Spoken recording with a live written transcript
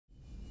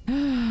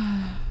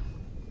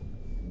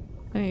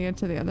I need to get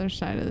to the other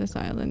side of this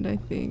island, I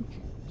think,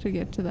 to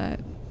get to that.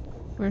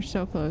 We're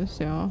so close,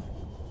 y'all.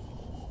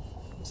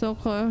 So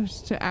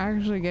close to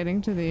actually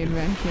getting to the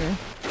adventure.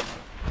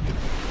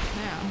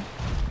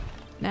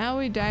 Now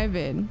we dive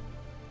in.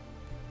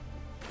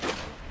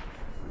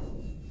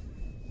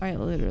 Quite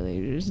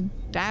literally, just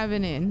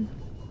diving in.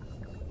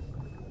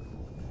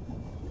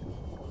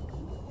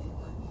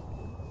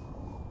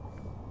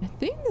 I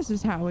think this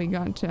is how we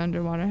got to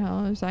Underwater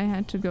Hell, is I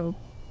had to go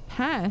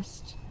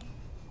past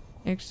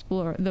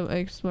explore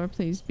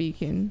please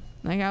beacon.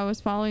 Like I was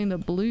following the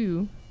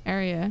blue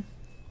area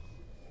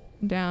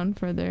down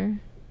further.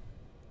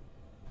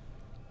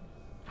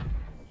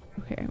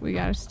 Okay, we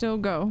gotta still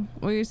go.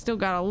 We still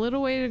got a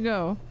little way to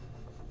go.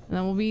 And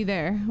then we'll be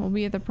there. We'll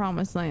be at the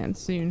promised land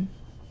soon.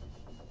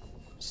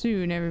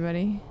 Soon,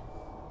 everybody.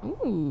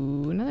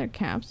 Ooh, another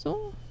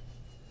capsule?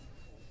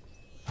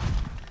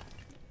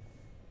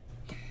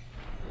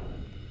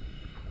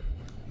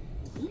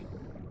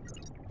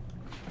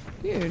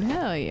 Dude,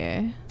 hell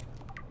yeah.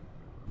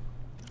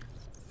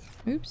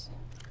 Oops.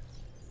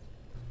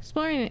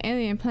 Exploring an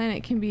alien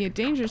planet can be a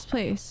dangerous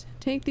place.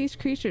 Take these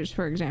creatures,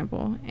 for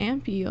example.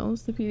 Amp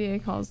eels, the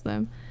PDA calls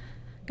them.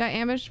 Got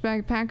ambushed by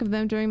a pack of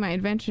them during my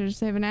adventures.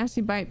 They have a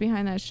nasty bite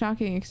behind that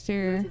shocking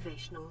exterior.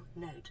 Motivational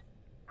note.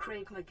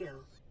 Craig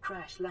McGill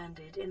crash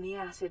landed in the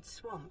acid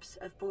swamps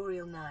of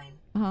Boreal 9,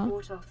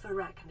 fought off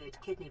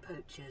arachnid kidney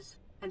poachers,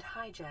 and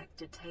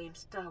hijacked a tame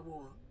Star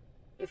Wall.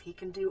 If he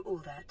can do all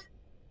that,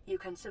 you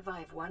can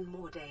survive one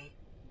more day.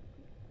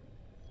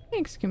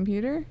 Thanks,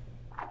 computer.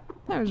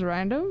 That was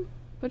random,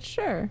 but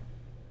sure.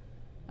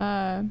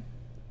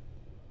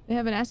 They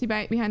have a nasty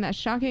bite behind that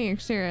shocking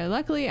exterior.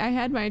 Luckily, I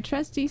had my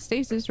trusty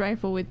stasis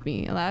rifle with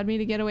me. Allowed me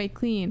to get away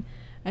clean.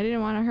 I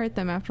didn't want to hurt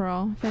them after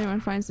all. If anyone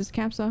finds this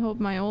capsule, I hope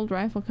my old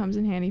rifle comes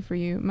in handy for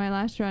you. My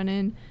last run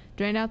in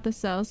drained out the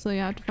cells, so you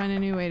have to find a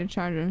new way to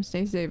charge them.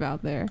 Stay safe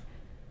out there.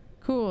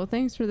 Cool,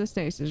 thanks for the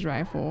stasis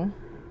rifle.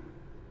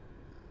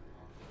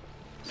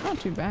 It's not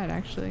too bad,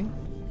 actually.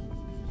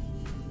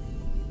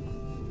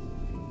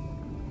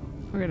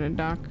 We're gonna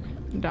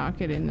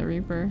dock it in the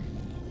Reaper.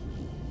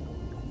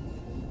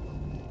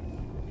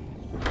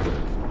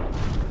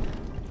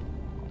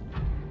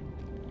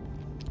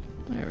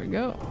 There we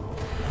go.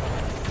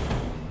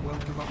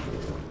 Welcome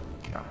aboard,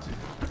 Captain.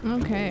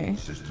 Okay.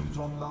 Systems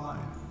online.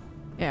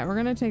 Yeah, we're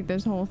gonna take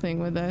this whole thing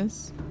with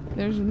us.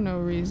 There's no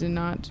reason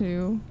not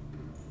to.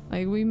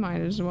 Like, we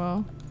might as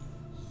well.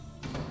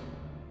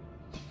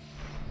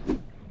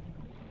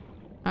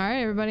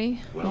 Alright,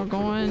 everybody. We're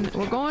going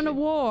to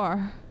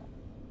war.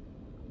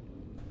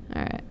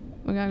 Alright.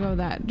 We gotta go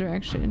that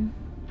direction.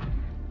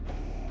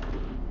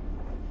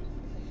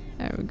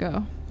 There we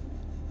go.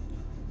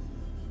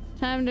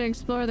 Time to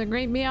explore the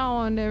great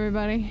beyond,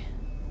 everybody.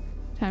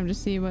 Time to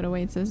see what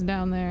awaits us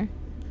down there.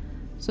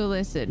 So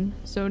listen.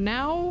 So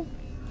now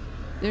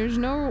there's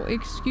no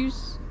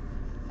excuse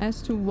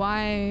as to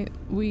why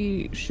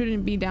we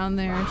shouldn't be down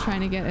there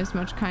trying to get as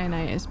much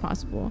kyanite as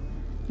possible.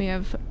 We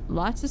have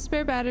lots of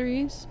spare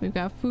batteries. We've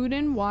got food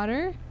and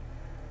water.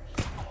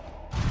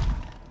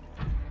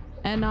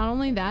 And not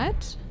only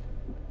that,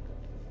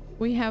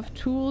 we have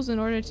tools in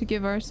order to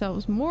give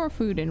ourselves more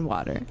food and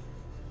water.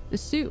 The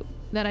suit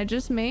that I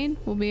just made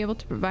will be able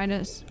to provide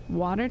us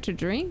water to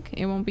drink.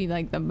 It won't be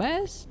like the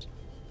best.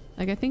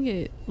 Like, I think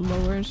it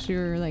lowers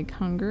your like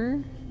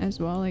hunger as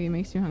well. Like, it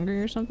makes you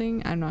hungry or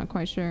something. I'm not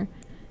quite sure.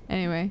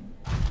 Anyway,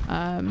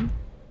 so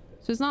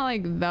it's not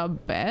like the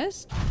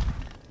best,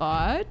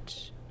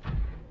 but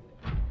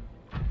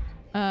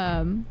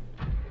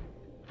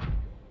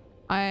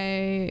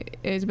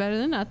it's better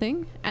than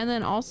nothing. And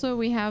then also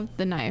we have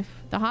the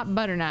knife, the hot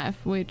butter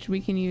knife, which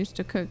we can use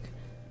to cook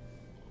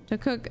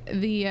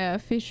the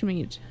fish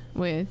meat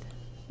with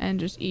and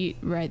just eat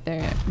right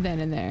there then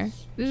and there.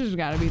 This has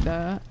got to be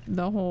the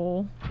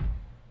whole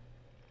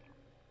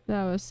that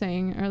I was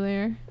saying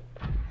earlier.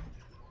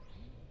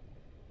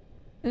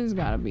 This has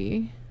got to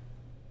be,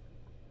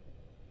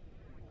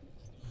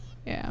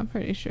 yeah, I'm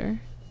pretty sure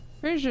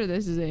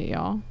this is it,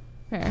 y'all.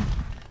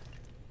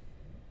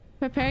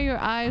 Prepare your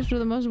eyes for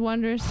the most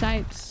wondrous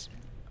sights.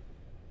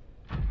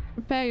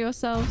 Prepare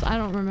yourselves. I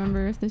don't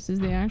remember if this is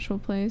the actual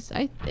place.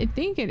 I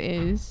think it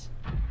is.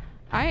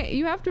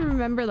 You have to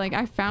remember, like,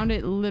 I found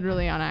it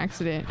literally on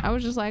accident. I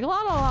was just like, la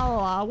la la la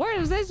la, where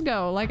does this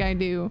go? Like I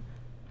do.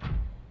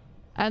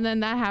 And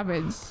then that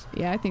happens.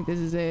 Yeah, I think this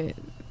is it.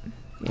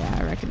 Yeah,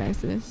 I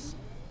recognize this.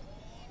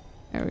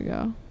 There we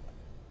go.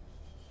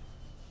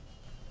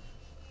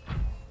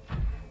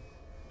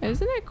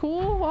 Isn't it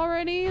cool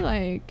already?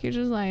 Like, you're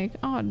just like,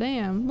 oh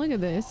damn, look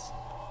at this.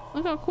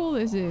 Look how cool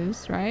this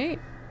is, right?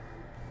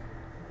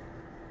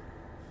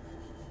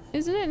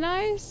 Isn't it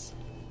nice?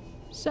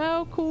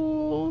 So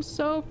cool,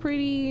 so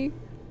pretty,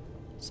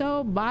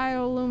 so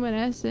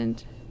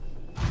bioluminescent.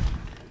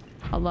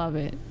 I love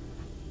it.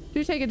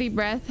 Do take a deep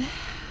breath.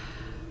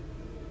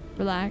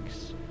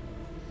 Relax.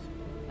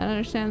 And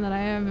understand that I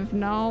have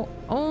not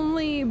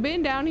only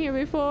been down here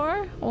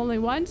before, only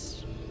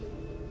once.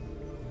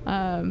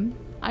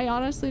 I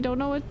honestly don't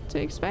know what to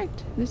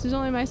expect. This is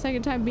only my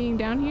second time being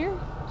down here,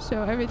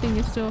 so everything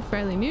is still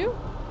fairly new.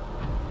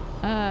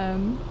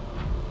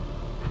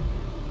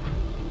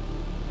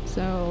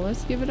 So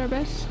let's give it our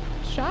best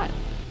shot.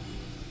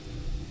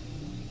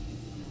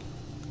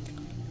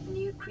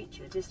 New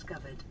creature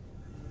discovered.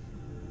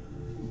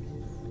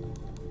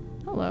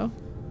 Hello.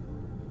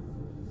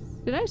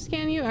 Did I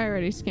scan you? I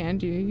already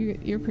scanned you.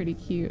 You're pretty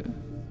cute.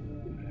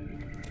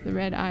 The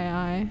red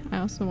eye. I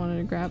also wanted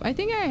to grab. I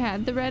think I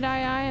had the red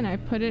eye and I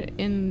put it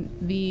in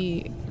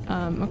the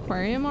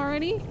aquarium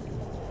already.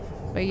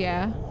 But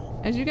yeah,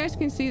 as you guys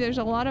can see, there's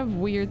a lot of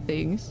weird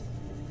things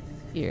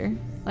here.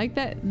 Like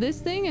that,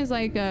 this thing is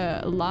like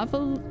a lava,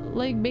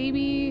 like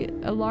baby,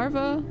 a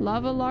lava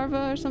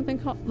or something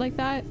like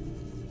that.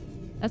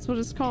 That's what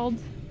it's called.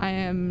 I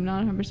am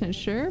not 100%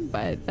 sure,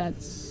 but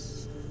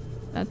that's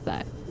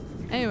that.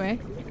 Anyway,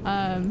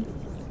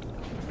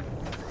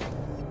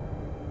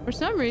 for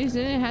some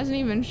reason it hasn't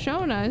even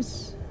shown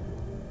us.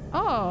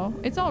 Oh,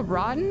 it's all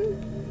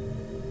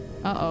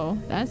rotten. Uh-oh,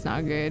 that's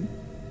not good.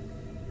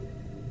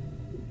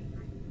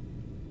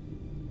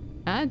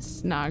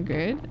 That's not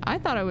good. I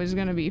thought it was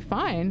gonna be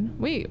fine.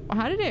 Wait,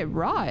 how did it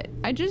rot?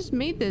 I just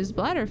made this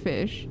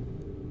bladderfish.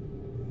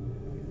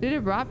 Did it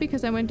rot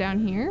because I went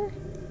down here?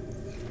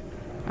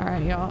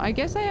 Alright, y'all. I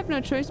guess I have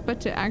no choice but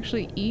to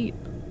actually eat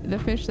the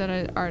fish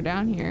that are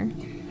down here.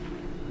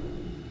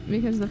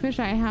 Because the fish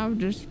I have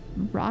just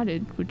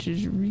rotted, which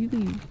is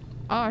really...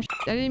 Oh, shit,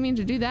 I didn't mean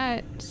to do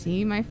that.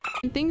 See, my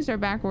things are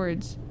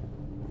backwards.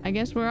 I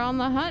guess we're on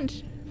the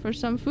hunt for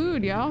some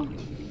food, y'all.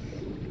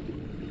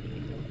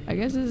 I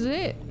guess this is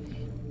it.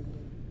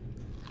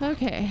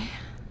 Okay,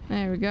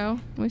 there we go.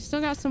 We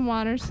still got some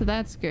water, so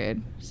that's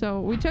good.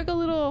 So we took a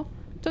little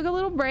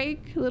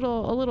break, a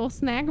little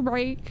snack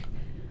break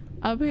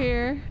up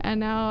here, and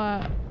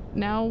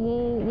now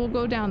we'll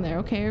go down there.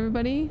 Okay,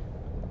 everybody.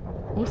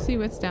 We'll see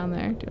what's down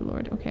there. Dear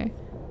Lord. Okay.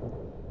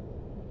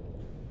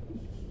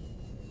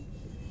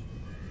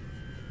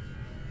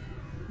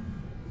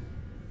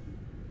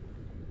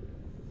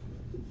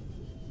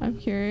 I'm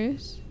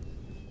curious.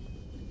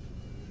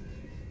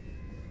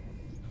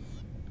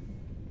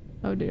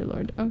 Oh dear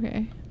Lord.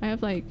 Okay. I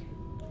have like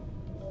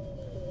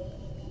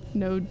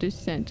no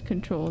descent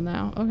control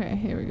now. Okay,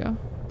 here we go.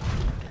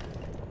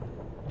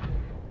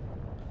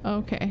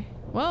 Okay.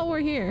 Well, we're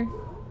here.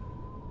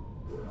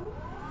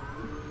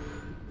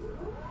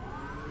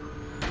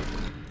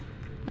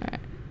 Alright.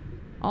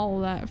 All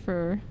of that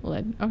for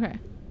lead. Okay.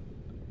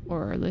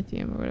 Or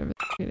lithium or whatever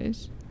it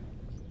is.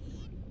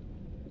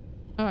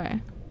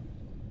 Okay.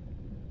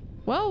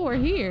 Well, we're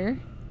here.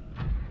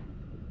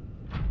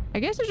 I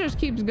guess it just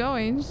keeps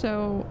going,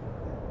 so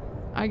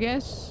I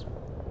guess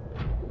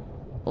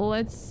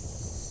let's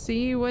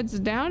see what's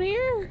down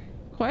here?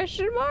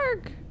 Question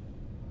mark?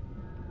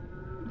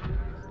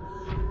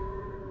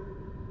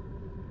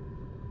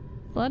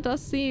 Let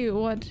us see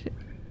what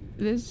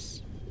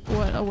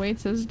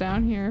awaits us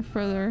down here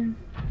further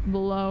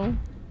below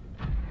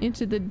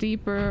into the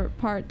deeper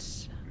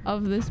parts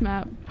of this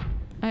map.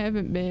 I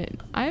haven't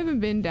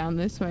been down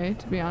this way,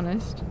 to be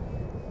honest.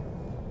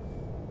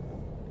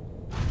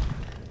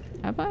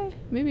 Have I?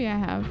 Maybe I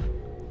have.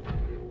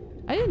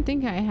 I didn't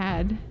think I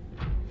had.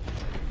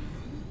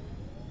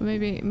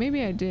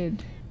 Maybe I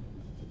did.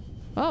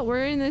 Well,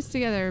 we're in this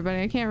together,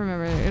 everybody. I can't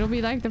remember. It'll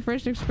be like the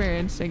first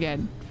experience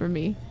again for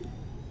me.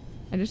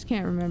 I just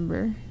can't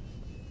remember.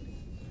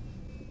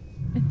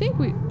 I think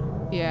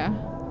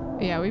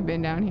yeah, we've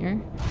been down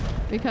here.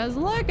 Because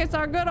look, it's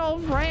our good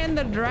old friend,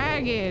 the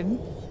dragon.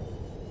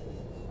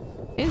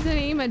 Isn't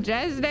he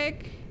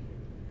majestic?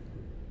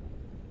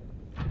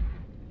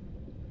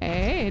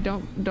 Hey,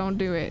 don't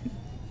do it.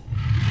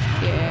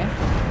 Yeah.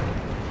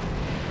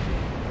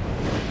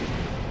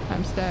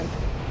 I'm stuck.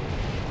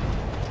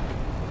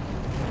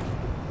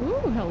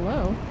 Ooh,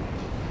 hello.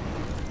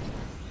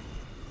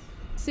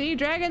 Sea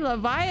Dragon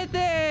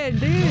Leviathan,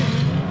 dude.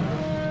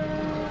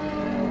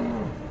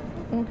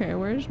 Okay,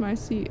 where's my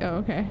sea? Oh,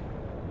 okay.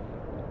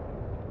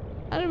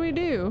 How did we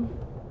do?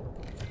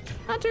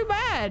 Not too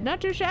bad, not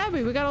too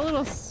shabby. We got a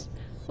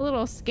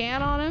little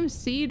scan on him.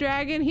 Sea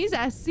Dragon. He's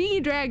a Sea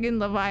Dragon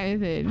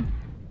Leviathan.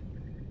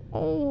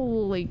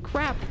 Holy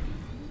crap.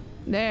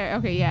 There.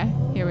 Okay, yeah.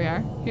 Here we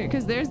are. Here,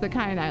 because there's the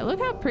kyanite. Look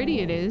how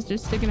pretty it is,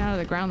 just sticking out of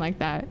the ground like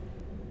that.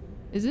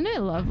 Isn't it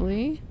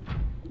lovely?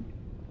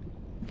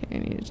 Okay, I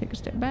need to take a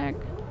step back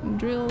and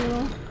drill a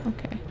little.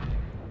 Okay.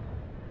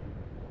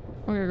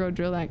 We're gonna go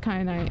drill that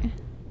kyanite.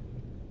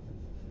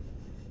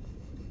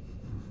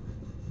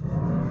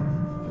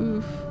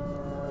 Oof.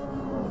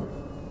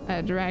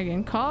 That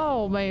dragon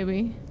call,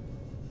 baby.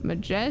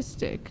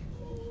 Majestic.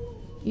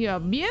 You're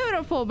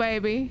beautiful,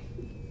 baby.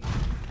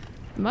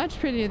 Much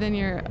prettier than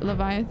your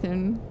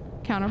Leviathan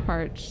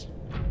counterparts.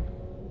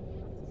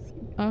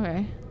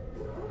 Okay.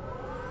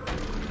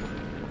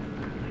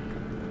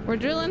 We're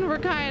drilling for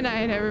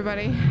kyanite,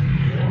 everybody.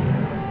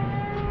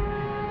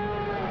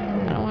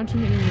 I don't want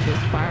you hitting me with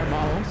those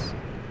fireballs.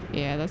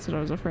 Yeah, that's what I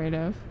was afraid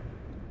of.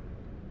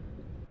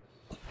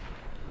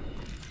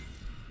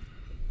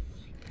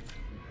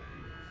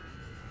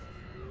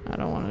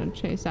 want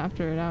to chase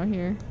after it out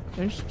here.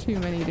 There's too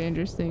many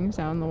dangerous things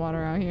out in the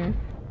water out here.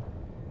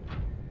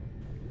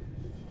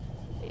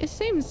 It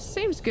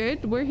seems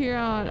good. We're here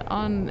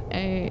on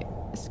a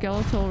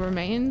skeletal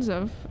remains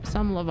of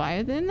some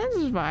leviathan. This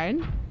is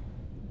fine.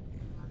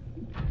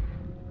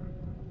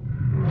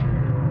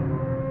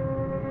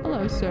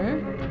 Hello, sir.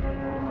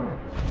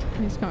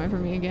 He's coming for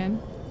me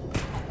again.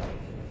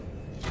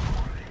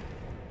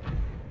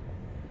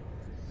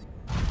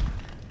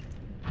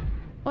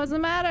 What's the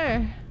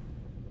matter?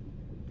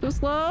 Too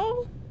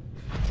slow?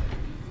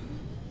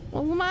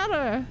 What's the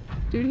matter?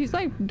 Dude, he's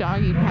like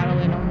doggy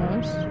paddling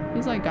almost.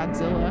 He's like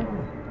Godzilla.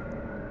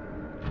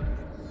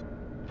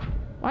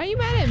 Why are you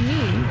mad at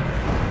me?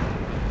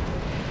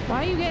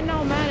 Why are you getting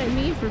all mad at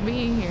me for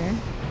being here?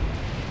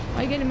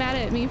 Why are you getting mad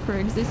at me for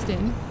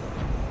existing?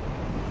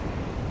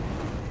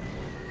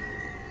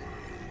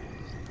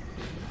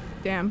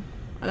 Damn,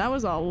 that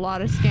was a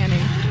lot of scanning.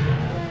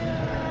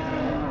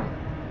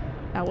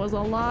 That was a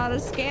lot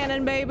of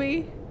scanning,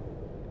 baby.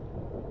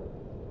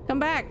 Come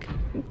back.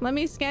 Let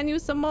me scan you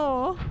some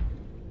more.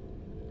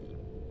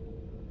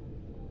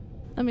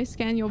 Let me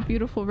scan your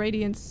beautiful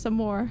radiance some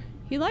more.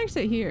 He likes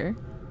it here.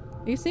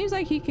 He seems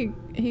like he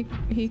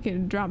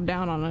could drop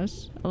down on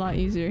us a lot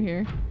easier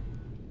here.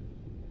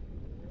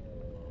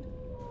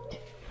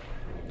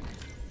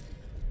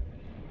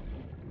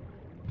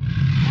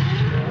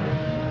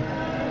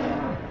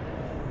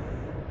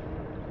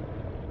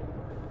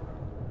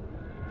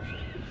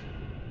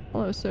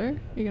 Hello, sir.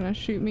 You're gonna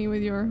shoot me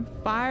with your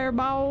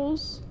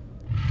fireballs?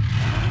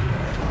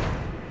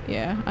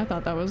 Yeah, I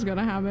thought that was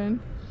gonna happen.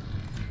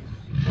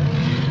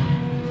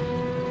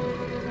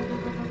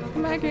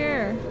 Come back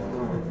here.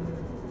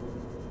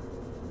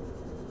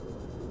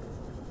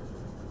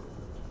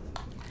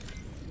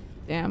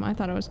 Damn, I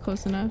thought I was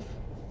close enough.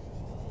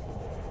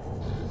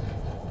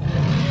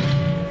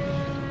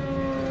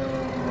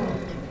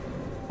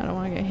 I don't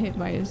want to get hit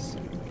by his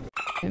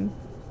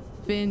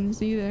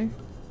fins either.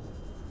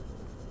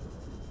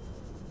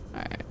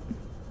 Alright.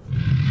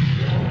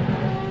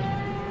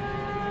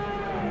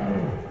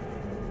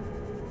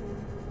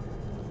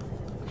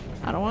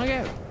 I don't want to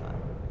get...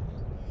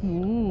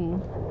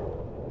 Ooh.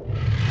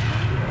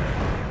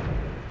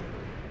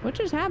 What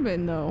just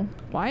happened though?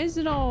 Why is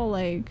it all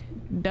like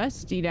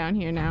dusty down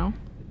here now?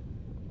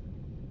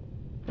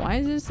 Why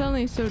is it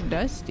suddenly so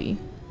dusty?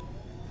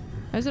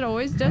 Is it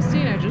always dusty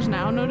and I just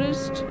now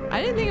noticed?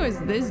 I didn't think it was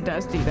this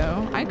dusty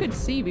though. I could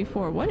see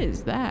before. What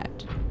is that?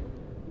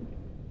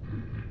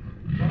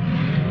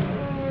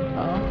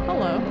 Oh,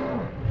 hello.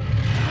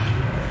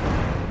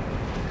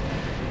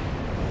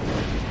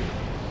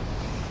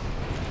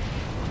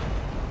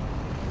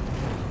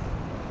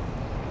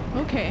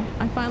 Okay,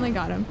 I finally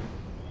got him.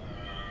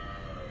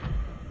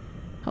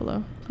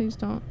 Hello, please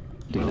don't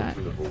do that.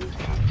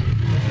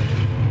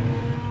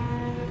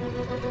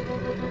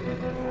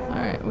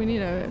 Alright, we need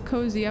to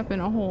cozy up in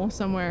a hole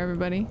somewhere,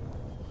 everybody.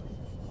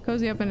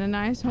 Cozy up in a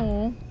nice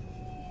hole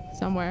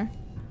somewhere.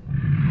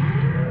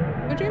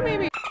 Would you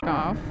maybe f***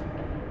 off?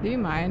 Do you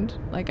mind?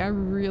 Like, I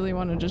really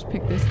want to just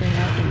pick this thing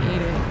up and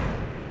eat it.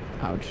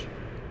 Ouch.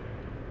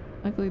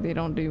 Luckily, they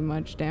don't do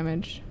much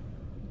damage.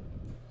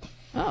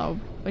 Oh,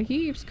 but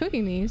he keeps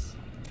cooking these.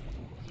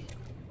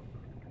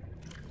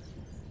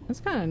 That's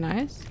kind of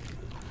nice.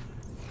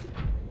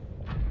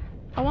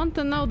 I want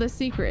to know the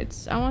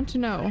secrets. I want to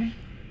know.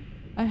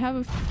 I have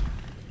a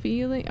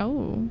feeling...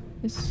 Oh,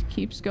 this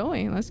keeps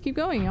going. Let's keep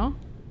going, y'all.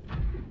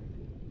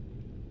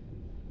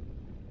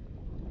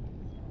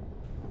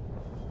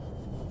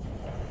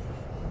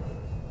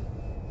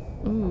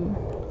 Ooh.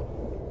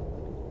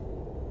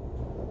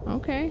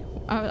 Okay.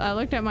 I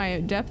looked at my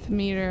depth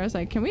meter. I was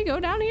like, can we go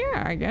down here?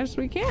 I guess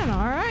we can.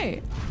 All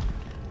right.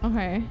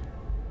 Okay.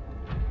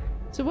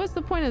 So what's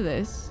the point of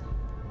this?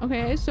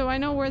 Okay, so I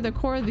know where the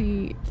core of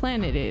the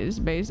planet is,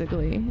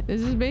 basically.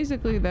 This is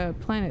basically the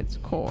planet's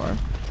core.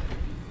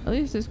 At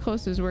least as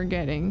close as we're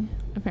getting,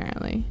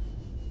 apparently.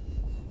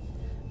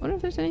 I wonder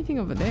if there's anything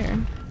over there.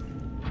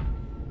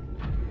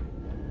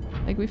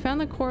 Like, we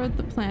found the core of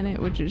the planet,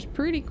 which is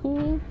pretty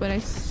cool, but I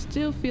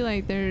still feel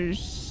like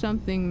there's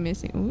something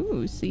missing.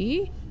 Ooh,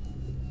 see?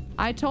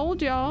 I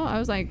told y'all. I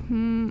was like,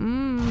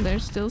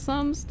 there's still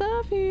some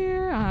stuff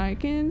here. I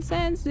can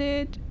sense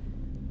it.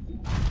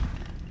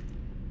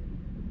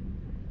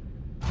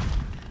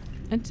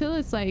 Until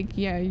it's like,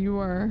 yeah, you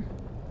are...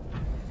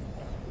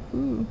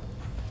 Ooh.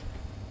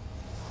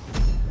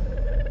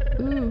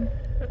 Ooh.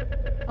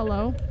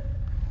 Hello?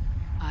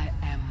 I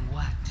am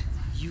what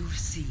you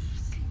seek.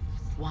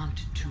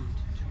 Want to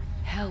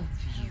help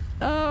you.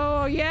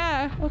 Oh,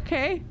 yeah.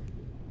 Okay.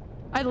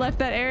 I left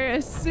that area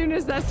as soon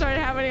as that started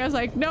happening. I was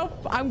like,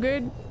 nope, I'm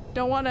good.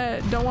 Don't want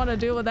to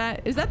deal with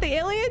that. Is that the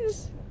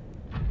aliens?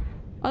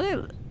 Are they...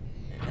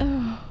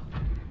 Oh.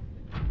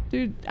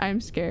 Dude,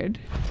 I'm scared.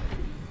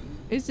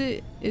 Is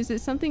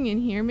it something in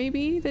here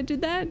maybe that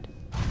did that?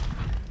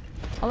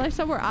 All I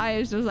saw were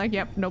eyes. I was like,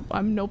 yep, nope,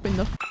 I'm noping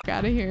the f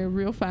out of here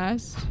real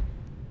fast.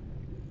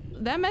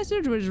 That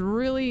message was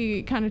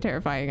really kind of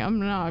terrifying. I'm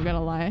not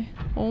gonna lie.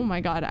 Oh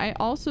my god. I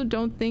also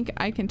don't think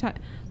I can touch...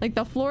 Like,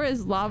 the floor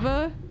is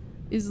lava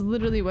is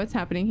literally what's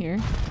happening here.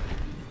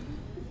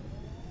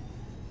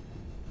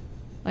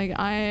 Like,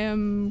 I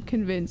am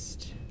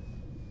convinced,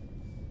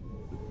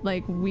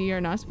 like, we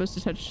are not supposed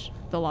to touch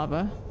the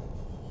lava.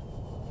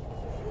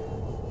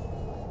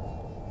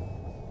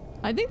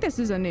 I think this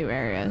is a new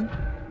area.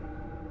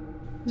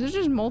 Is there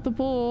just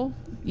multiple?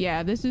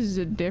 Yeah, this is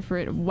a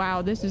different...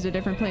 Wow, this is a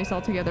different place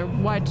altogether.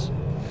 What?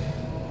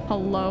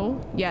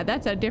 Hello? Yeah,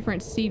 that's a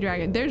different sea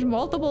dragon. There's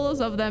multiples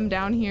of them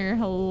down here.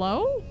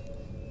 Hello?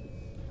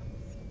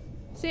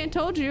 See, I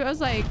told you. I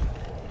was like,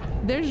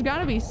 there's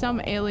gotta be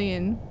some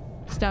alien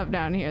stuff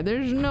down here.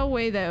 There's no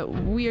way that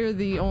we're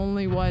the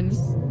only ones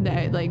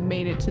that like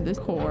made it to this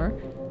core.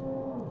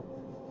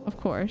 Of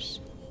course.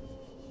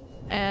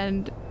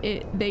 And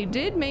they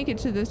did make it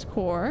to this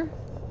core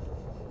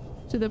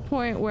to the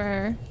point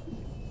where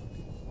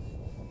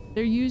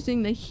they're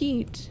using the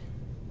heat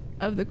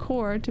of the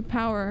core to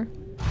power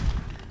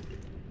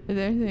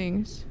their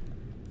things.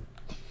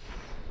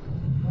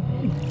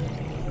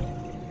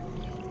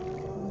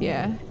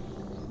 Yeah.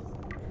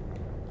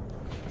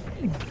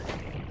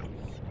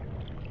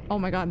 Oh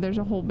my god, there's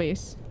a whole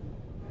base.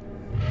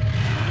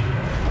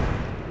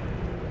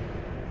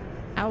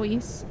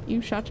 Owies,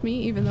 you shot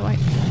me even though I...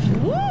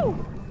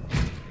 Woo!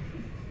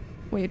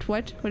 Wait,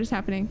 what? What is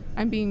happening?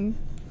 I'm being...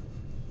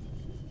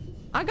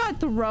 I got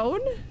thrown?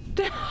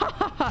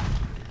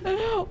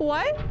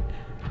 What?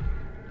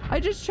 I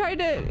just tried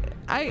to...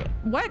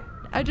 What?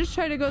 I just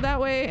tried to go that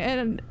way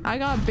and I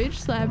got bitch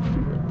slapped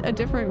a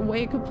different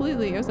way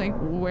completely. I was like,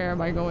 where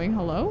am I going?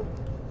 Hello?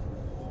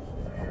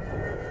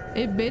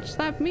 It bitch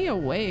slapped me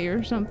away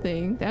or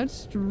something.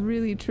 That's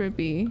really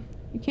trippy.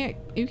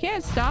 You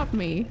can't stop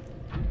me.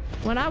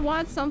 When I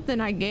want something,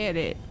 I get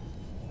it.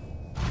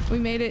 We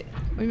made it.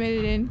 We made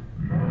it in.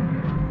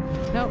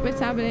 Nope, it's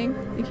happening.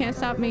 You can't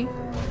stop me.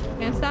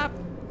 Can't stop.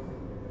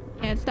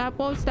 Can't stop,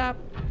 won't stop.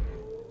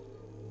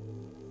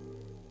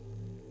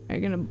 Are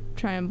you gonna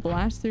try and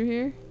blast through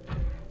here?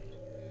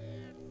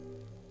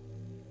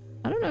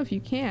 I don't know if you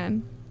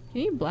can.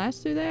 Can you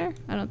blast through there?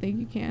 I don't think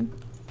you can.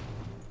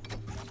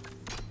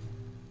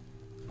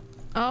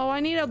 Oh, I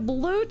need a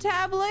blue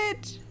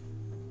tablet.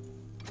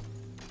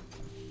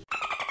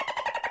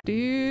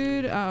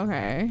 Dude,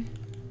 okay.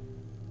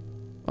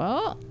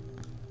 Well.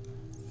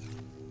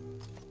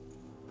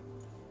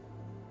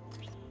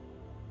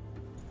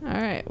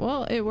 Alright,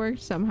 well, it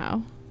worked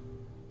somehow.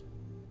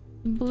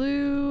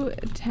 Blue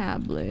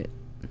tablet.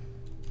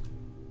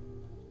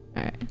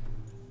 Alright.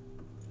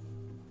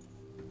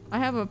 I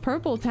have a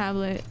purple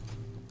tablet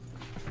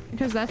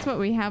because that's what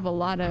we have a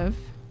lot of.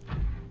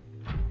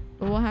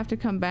 But we'll have to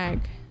come back.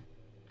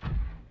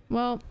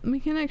 Well, we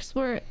can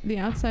explore the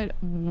outside.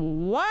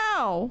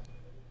 Wow!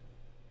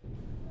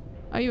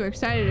 Are you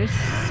excited to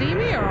see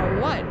me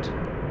or what?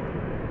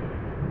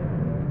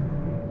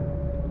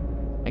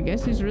 I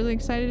guess he's really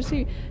excited to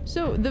see me.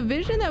 So the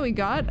vision that we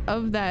got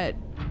of that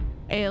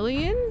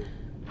alien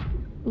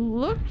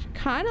looked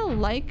kind of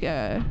like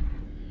an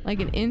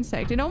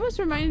insect. It almost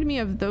reminded me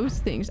of those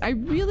things. I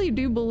really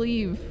do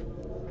believe,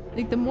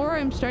 like, the more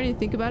I'm starting to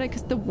think about it,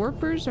 because the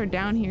warpers are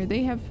down here.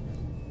 They have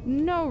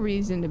no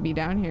reason to be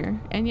down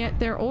here, and yet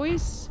they're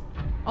always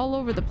all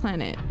over the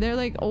planet. They're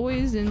like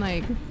always in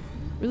like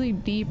really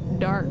deep,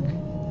 dark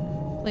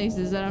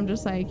places that I'm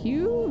just like,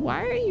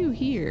 why are you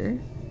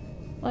here?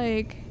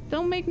 Like,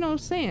 don't make no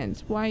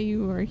sense why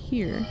you are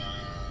here.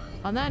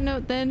 On that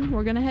note, then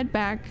we're gonna head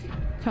back,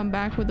 come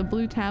back with a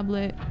blue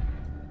tablet,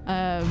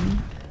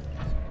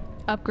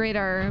 upgrade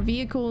our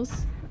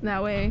vehicles.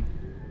 That way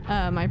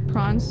my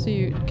prawn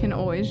suit can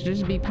always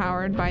just be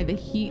powered by the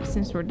heat,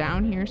 since we're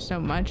down here so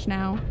much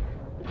now,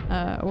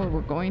 or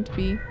we're going to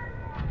be.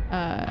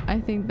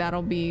 I think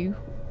that'll be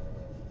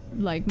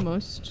like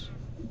most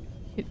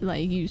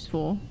like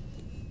useful.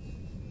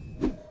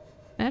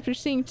 After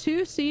seeing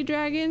 2 sea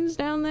dragons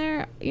down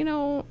there, you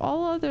know,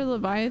 all other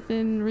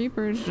Leviathan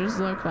Reapers just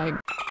look like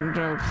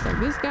jokes. Like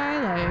this guy,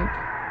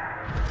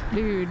 like,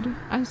 dude,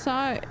 I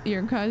saw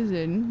your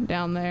cousin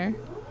down there.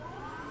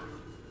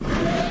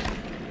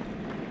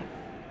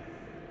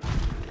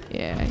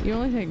 Yeah, you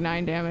only take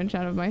 9 damage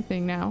out of my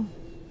thing now.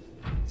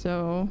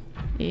 So,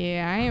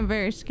 yeah, I ain't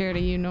very scared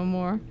of you no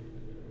more.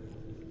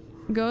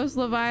 Ghost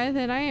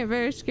Leviathan, I ain't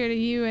very scared of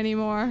you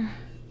anymore.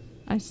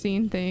 I've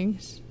seen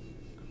things.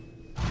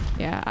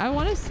 Yeah, I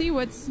want to see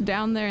what's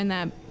down there in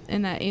that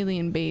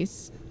alien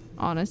base.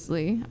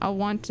 Honestly, I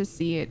want to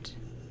see it.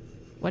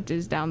 What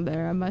is down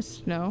there? I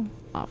must know.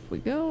 Off we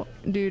go.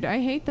 Dude,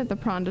 I hate that the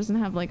prawn doesn't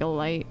have like a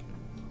light.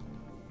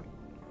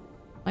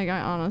 Like, I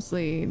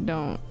honestly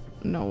don't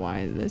know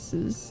why this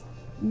is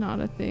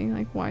not a thing.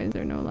 Like, why is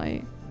there no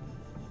light?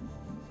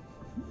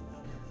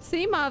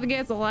 Sea moth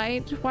gets a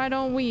light. Why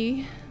don't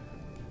we?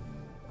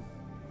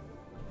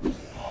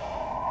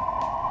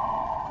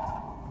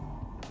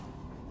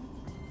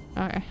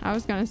 Okay, I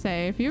was gonna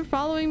say, if you're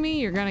following me,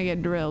 you're gonna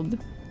get drilled.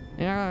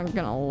 You're not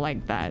gonna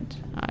like that,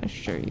 I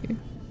assure you.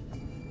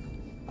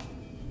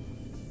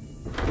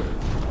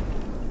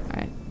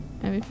 Alright,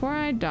 And before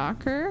I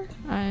dock her,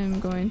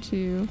 I'm going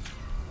to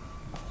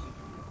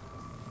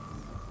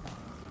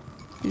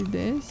do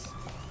this.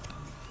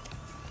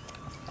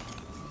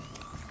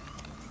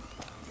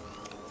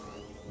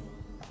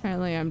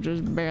 Apparently I'm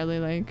just barely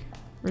like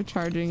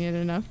recharging it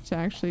enough to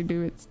actually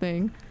do its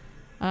thing.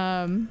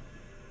 I'm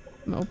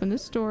gonna open the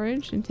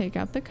storage and take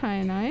out the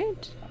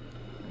kyanite.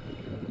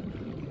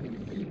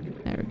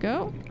 There we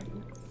go.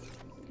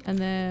 And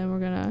then we're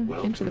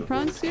gonna enter the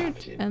prawn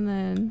suit and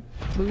then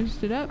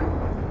boost it up.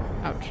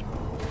 Ouch.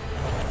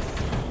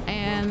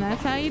 And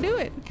that's how you do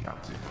it.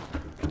 Captain,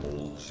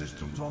 all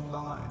systems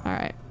online.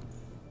 Alright.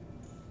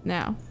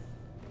 Now,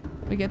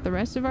 we get the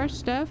rest of our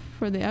stuff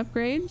for the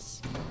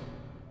upgrades.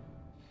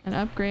 And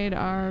upgrade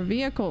our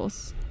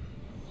vehicles.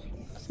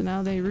 So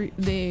now they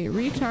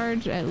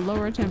recharge at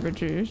lower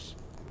temperatures.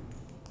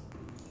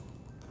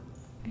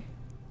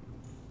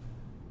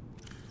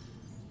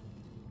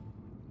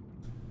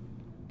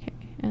 Okay,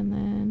 and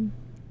then...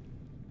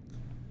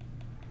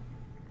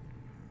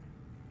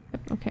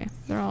 Okay,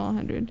 they're all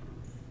 100.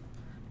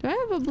 Do I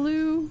have a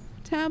blue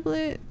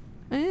tablet?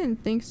 I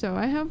didn't think so.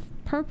 I have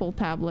purple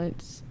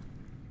tablets.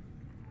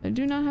 I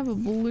do not have a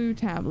blue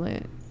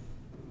tablet.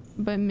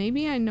 But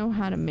maybe I know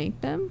how to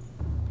make them?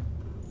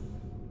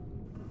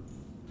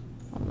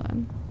 Hold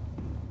on.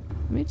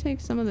 Let me take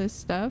some of this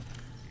stuff.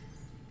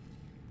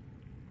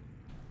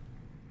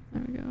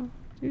 There we go.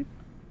 Dude.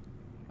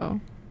 Oh.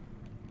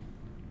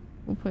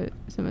 We'll put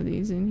some of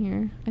these in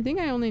here. I think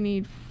I only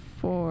need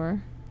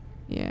 4.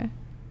 Yeah.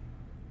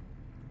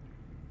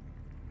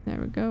 There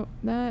we go.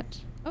 That.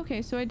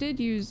 Okay, so I did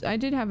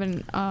have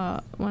an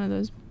one of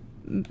those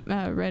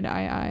red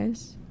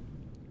eyes.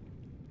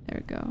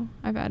 There we go.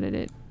 I've added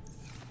it.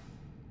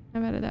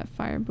 I've added that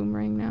fire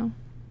boomerang now.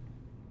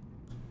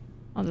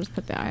 I'll just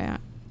put the eye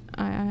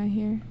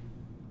here.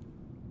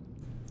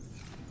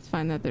 It's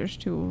fine that there's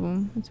 2 of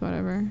them. It's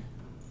whatever.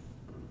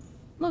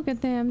 Look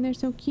at them. They're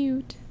so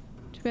cute.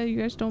 Too bad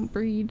you guys don't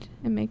breed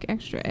and make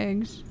extra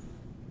eggs.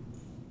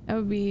 That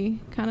would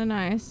be kind of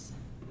nice.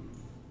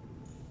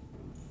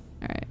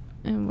 Alright.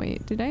 And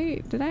wait, did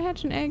I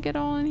hatch an egg at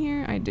all in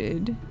here? I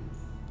did.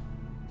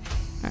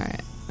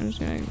 Alright. I'm just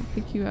gonna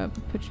pick you up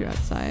and put you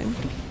outside.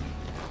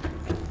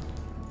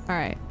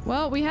 Alright,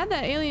 well, we had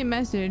that alien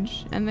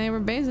message, and they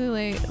were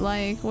basically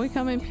like, we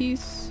come in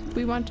peace,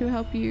 we want to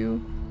help you.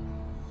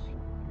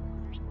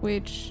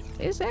 Which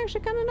is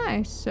actually kind of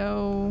nice,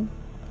 so...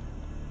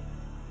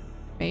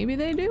 Maybe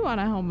they do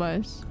want to help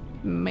us.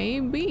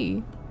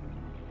 Maybe.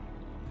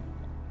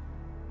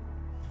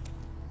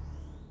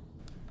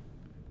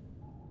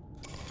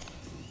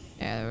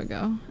 Yeah, there we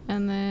go.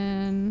 And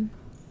then...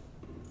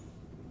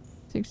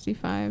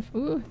 65.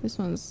 Ooh, this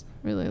one's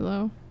really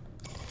low.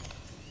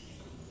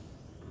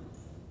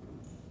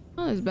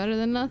 Well, it's better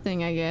than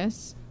nothing, I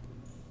guess.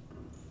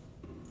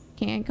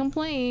 Can't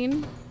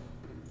complain.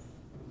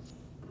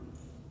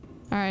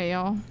 Alright,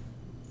 y'all.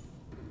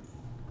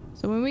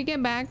 So when we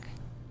get back,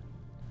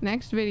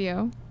 next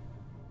video,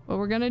 what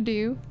we're gonna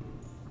do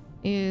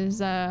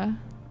is,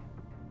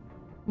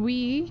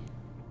 we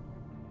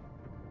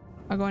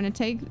are going to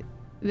take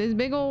this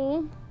big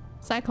old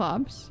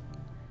Cyclops.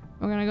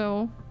 We're gonna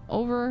go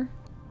over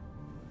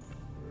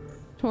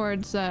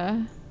towards,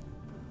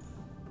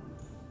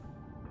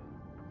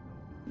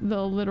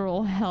 the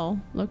literal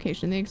hell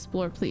location, the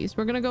explore please.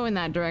 We're gonna go in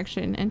that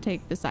direction and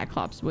take the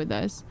Cyclops with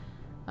us.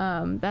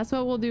 That's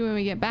what we'll do when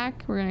we get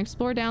back. We're gonna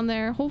explore down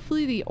there.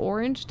 Hopefully the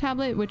orange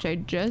tablet, which I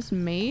just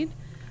made,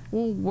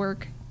 will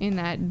work in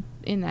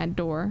that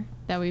door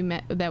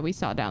that we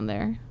saw down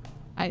there.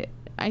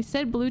 I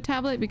said blue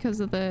tablet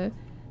because of the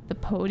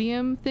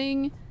podium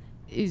thing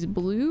is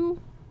blue,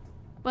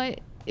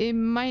 but it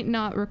might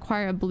not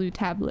require a blue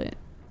tablet.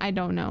 I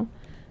don't know.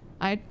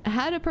 I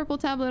had a purple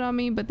tablet on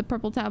me, but the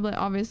purple tablet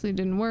obviously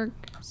didn't work.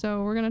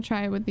 So we're gonna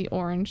try it with the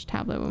orange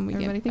tablet when we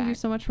get back. Thank you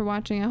so much for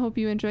watching. I hope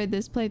you enjoyed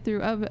this playthrough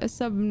of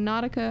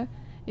Subnautica.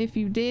 If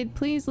you did,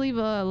 please leave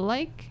a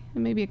like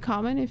and maybe a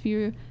comment if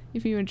you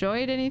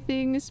enjoyed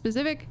anything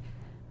specific,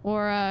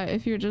 or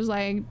if you're just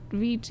like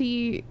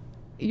VT,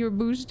 you're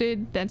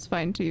boosted, that's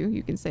fine too.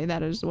 You can say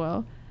that as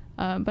well.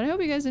 But I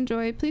hope you guys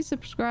enjoyed. Please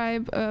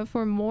subscribe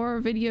for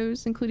more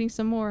videos, including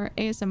some more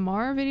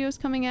ASMR videos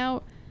coming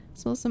out,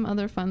 as well as some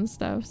other fun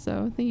stuff.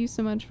 So thank you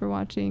so much for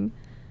watching.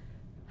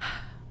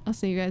 I'll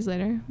see you guys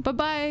later. Bye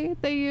bye.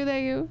 Thank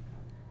you.